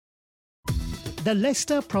The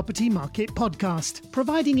Leicester Property Market Podcast,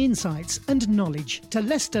 providing insights and knowledge to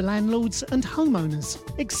Leicester landlords and homeowners,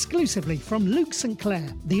 exclusively from Luke St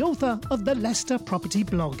Clair, the author of the Leicester Property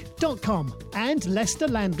Blog.com and Leicester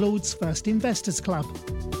Landlords First Investors Club.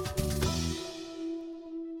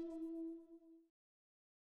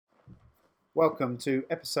 Welcome to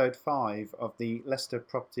episode 5 of the Leicester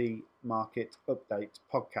Property Market Update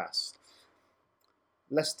podcast.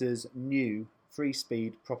 Leicester's new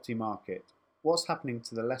free-speed property market. What's happening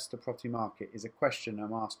to the Leicester property market is a question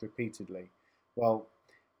I'm asked repeatedly. Well,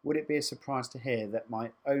 would it be a surprise to hear that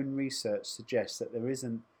my own research suggests that there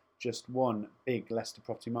isn't just one big Leicester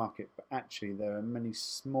property market, but actually there are many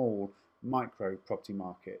small micro property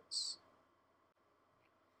markets?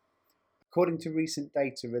 According to recent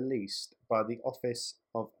data released by the Office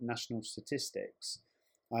of National Statistics,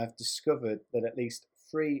 I have discovered that at least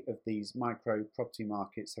 3 of these micro property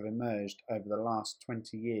markets have emerged over the last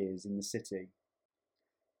 20 years in the city.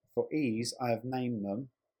 For ease, I have named them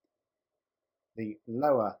the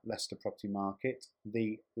Lower Leicester property market,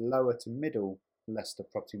 the Lower to Middle Leicester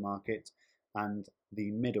property market, and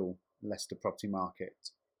the Middle Leicester property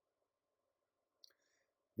market.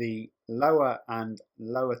 The lower and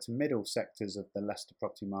lower to middle sectors of the Leicester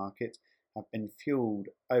property market have been fueled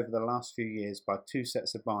over the last few years by 2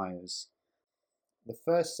 sets of buyers. The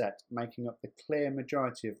first set, making up the clear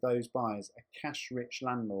majority of those buyers, are cash-rich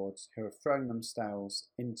landlords who have thrown themselves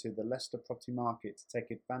into the Leicester property market to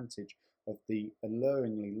take advantage of the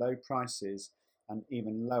alluringly low prices and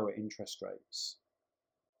even lower interest rates.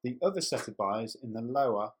 The other set of buyers in the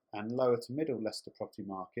lower and lower to middle Leicester property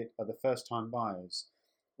market are the first-time buyers.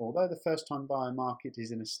 Although the first-time buyer market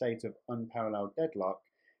is in a state of unparalleled deadlock,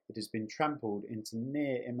 it has been trampled into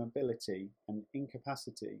near immobility and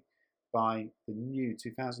incapacity by the new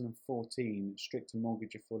 2014 stricter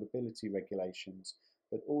mortgage affordability regulations,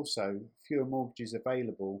 but also fewer mortgages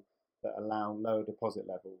available that allow lower deposit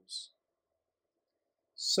levels.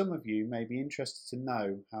 Some of you may be interested to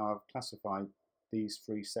know how I've classified these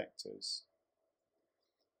 3 sectors.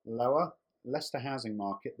 Lower Leicester housing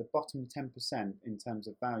market, the bottom 10% in terms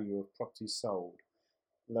of value of properties sold.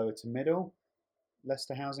 Lower to middle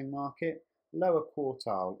Leicester housing market, lower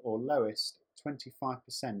quartile or lowest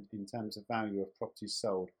 25% in terms of value of properties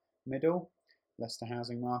sold. Middle Leicester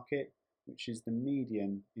housing market, which is the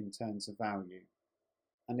median in terms of value.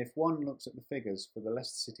 And if one looks at the figures for the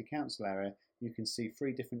Leicester City Council area, you can see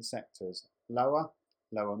 3 different sectors: lower,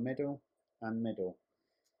 lower middle and middle,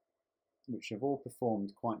 which have all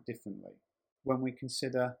performed quite differently. When we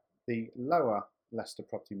consider the lower Leicester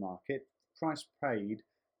property market, the price paid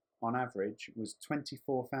on average was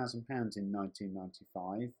 £24,000 in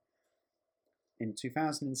 1995. In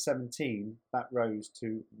 2017, that rose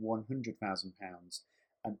to £100,000,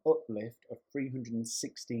 an uplift of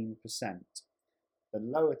 316%. The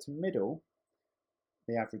lower to middle,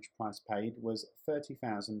 the average price paid was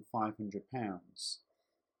 £30,500.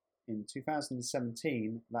 In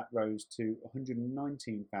 2017, that rose to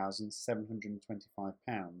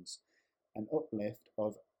 £119,725, an uplift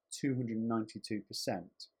of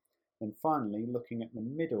 292%. Then finally, looking at the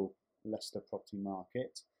middle Leicester property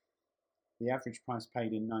market, the average price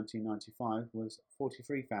paid in 1995 was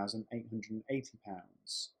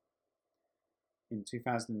 £43,880. In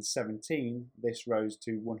 2017, this rose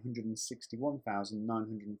to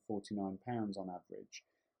 £161,949 on average,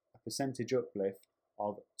 a percentage uplift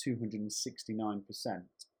of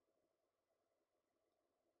 269%.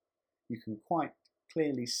 You can quite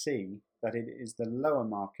clearly see that it is the lower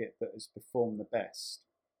market that has performed the best.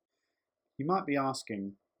 You might be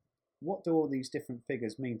asking, what do all these different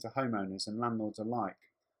figures mean to homeowners and landlords alike?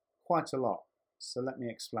 Quite a lot, so let me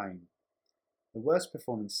explain. The worst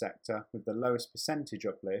performing sector with the lowest percentage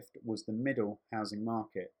uplift was the middle housing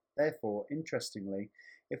market. Therefore, interestingly,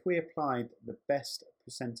 if we applied the best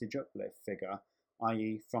percentage uplift figure,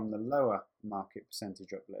 i.e. from the lower market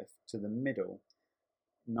percentage uplift to the middle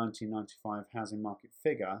 1995 housing market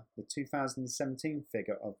figure, the 2017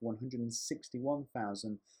 figure of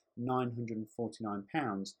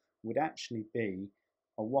 £161,949 would actually be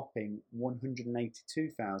a whopping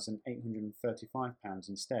 £182,835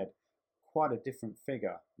 instead. Quite a different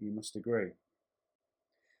figure, you must agree.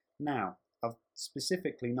 Now, I've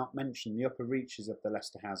specifically not mentioned the upper reaches of the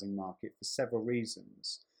Leicester housing market for several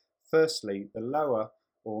reasons. Firstly, the lower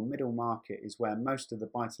or middle market is where most of the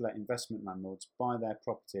buy-to-let investment landlords buy their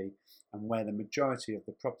property and where the majority of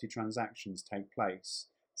the property transactions take place.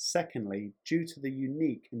 Secondly, due to the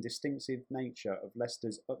unique and distinctive nature of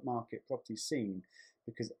Leicester's upmarket property scene,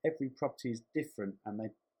 because every property is different and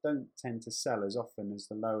they don't tend to sell as often as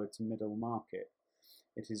the lower to middle market,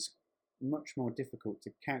 it is much more difficult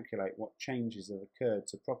to calculate what changes have occurred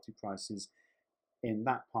to property prices in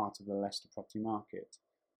that part of the Leicester property market.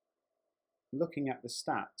 Looking at the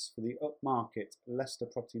stats for the upmarket Leicester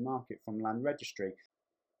property market from Land Registry,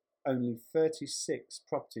 only 36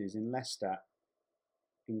 properties in Leicester,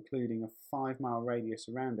 including a 5-mile radius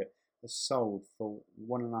around it, have sold for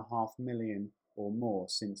 £1.5 million or more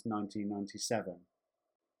since 1997.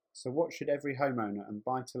 So what should every homeowner and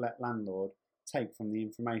buy-to-let landlord take from the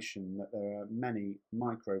information that there are many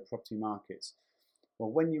micro property markets?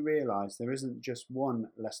 Well, when you realise there isn't just one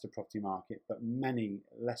Leicester property market, but many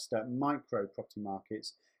Leicester micro property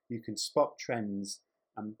markets, you can spot trends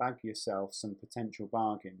and bag yourself some potential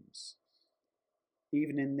bargains.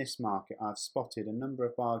 Even in this market, I've spotted a number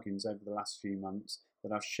of bargains over the last few months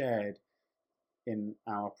that I've shared in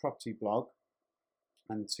our property blog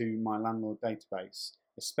and to my landlord database,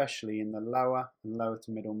 especially in the lower and lower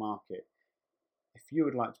to middle market. If you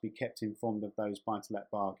would like to be kept informed of those buy-to-let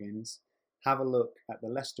bargains, have a look at the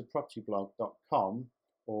leicesterpropertyblog.com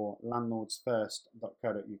or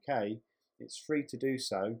landlordsfirst.co.uk. It's free to do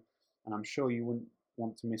so, and I'm sure you wouldn't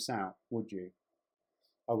want to miss out, would you?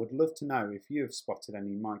 I would love to know if you have spotted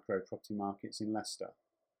any micro property markets in Leicester.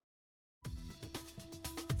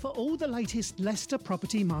 For all the latest Leicester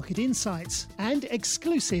property market insights and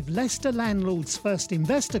exclusive Leicester Landlords First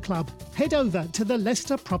Investor Club, head over to the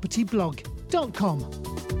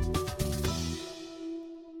leicesterpropertyblog.com.